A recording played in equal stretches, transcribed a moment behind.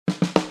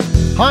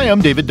Hi,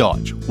 I'm David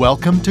Dodge.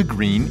 Welcome to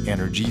Green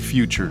Energy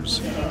Futures.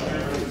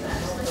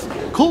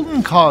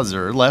 Colton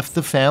Causer left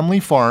the family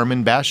farm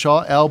in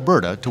Bashaw,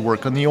 Alberta to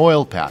work on the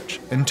oil patch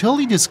until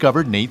he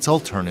discovered NAIT's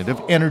alternative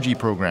energy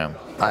program.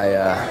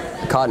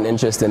 I caught an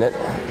interest in it,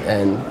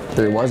 and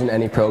there wasn't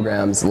any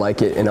programs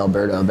like it in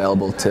Alberta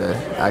available to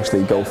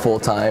actually go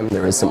full-time.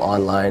 There was some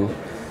online,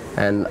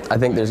 and I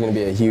think there's going to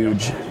be a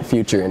huge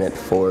future in it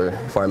for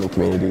farming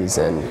communities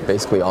and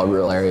basically all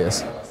rural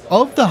areas.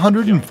 Of the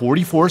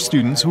 144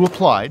 students who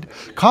applied,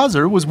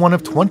 Causer was one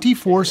of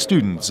 24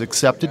 students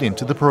accepted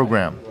into the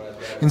program.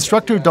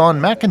 Instructor Don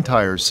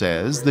McIntyre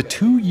says the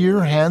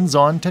 2-year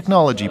hands-on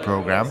technology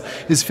program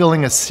is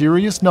filling a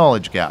serious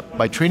knowledge gap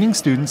by training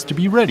students to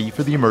be ready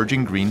for the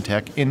emerging green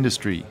tech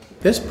industry.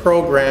 This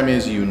program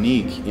is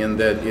unique in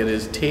that it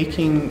is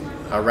taking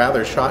a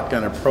rather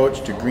shotgun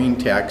approach to green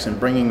techs and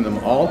bringing them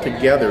all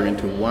together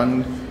into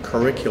one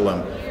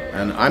curriculum.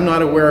 And I'm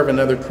not aware of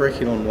another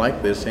curriculum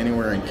like this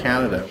anywhere in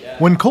Canada.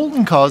 When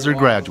Colton Causer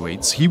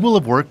graduates, he will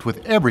have worked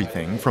with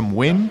everything from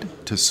wind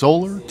to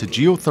solar to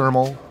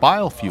geothermal,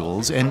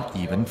 biofuels, and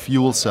even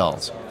fuel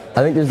cells.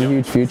 I think there's a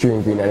huge future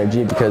in green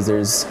energy because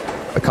there's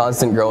a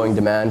constant growing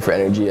demand for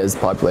energy as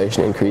the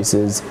population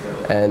increases,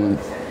 and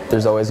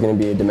there's always going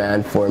to be a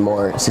demand for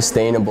more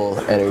sustainable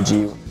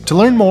energy. To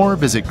learn more,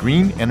 visit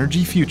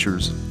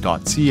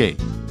greenenergyfutures.ca.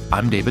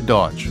 I'm David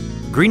Dodge.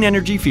 Green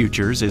Energy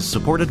Futures is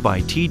supported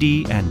by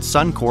TD and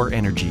Suncor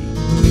Energy.